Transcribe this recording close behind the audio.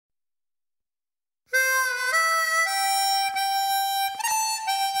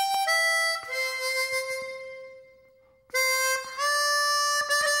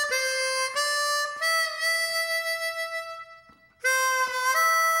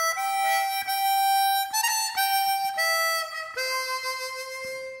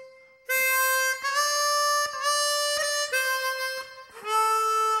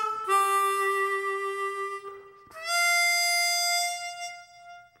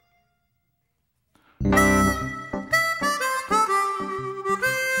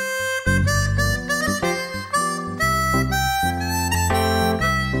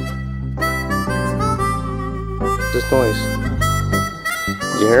noise?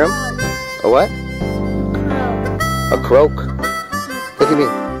 Did you hear him? A what? A croak. Look at me.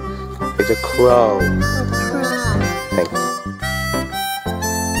 It's a crow. Thanks.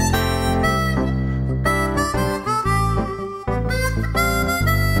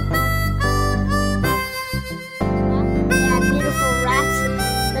 Yeah, beautiful rats.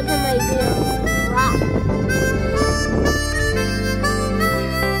 Look at my beautiful rat.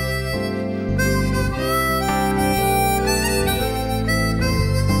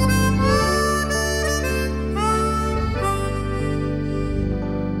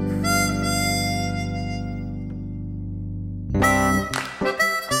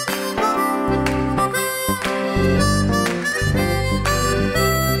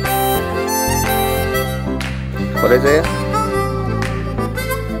 What is it?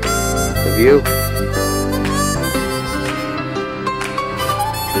 The view.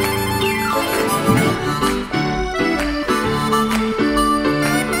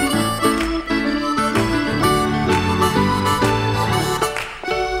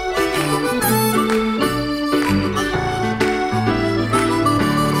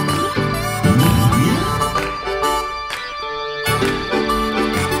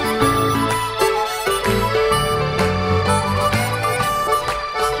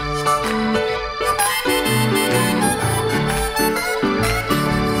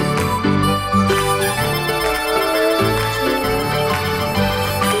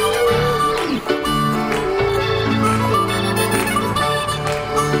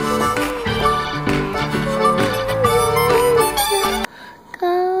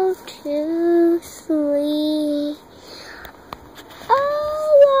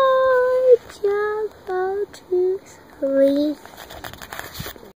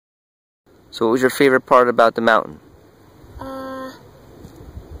 So what was your favorite part about the mountain?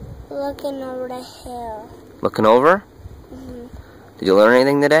 Looking over the hill. Looking over? Mm-hmm. Did you learn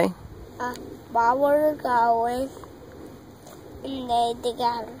anything today? While we're going, and they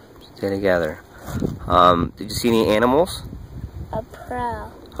together. Stay together. Did you see any animals? A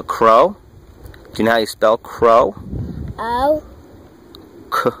crow. A crow? Do you know how you spell crow? O.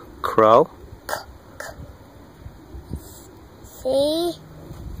 Crow? C.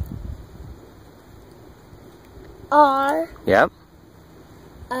 R. Yep.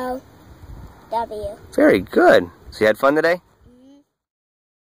 O. W. Very good. So you had fun today?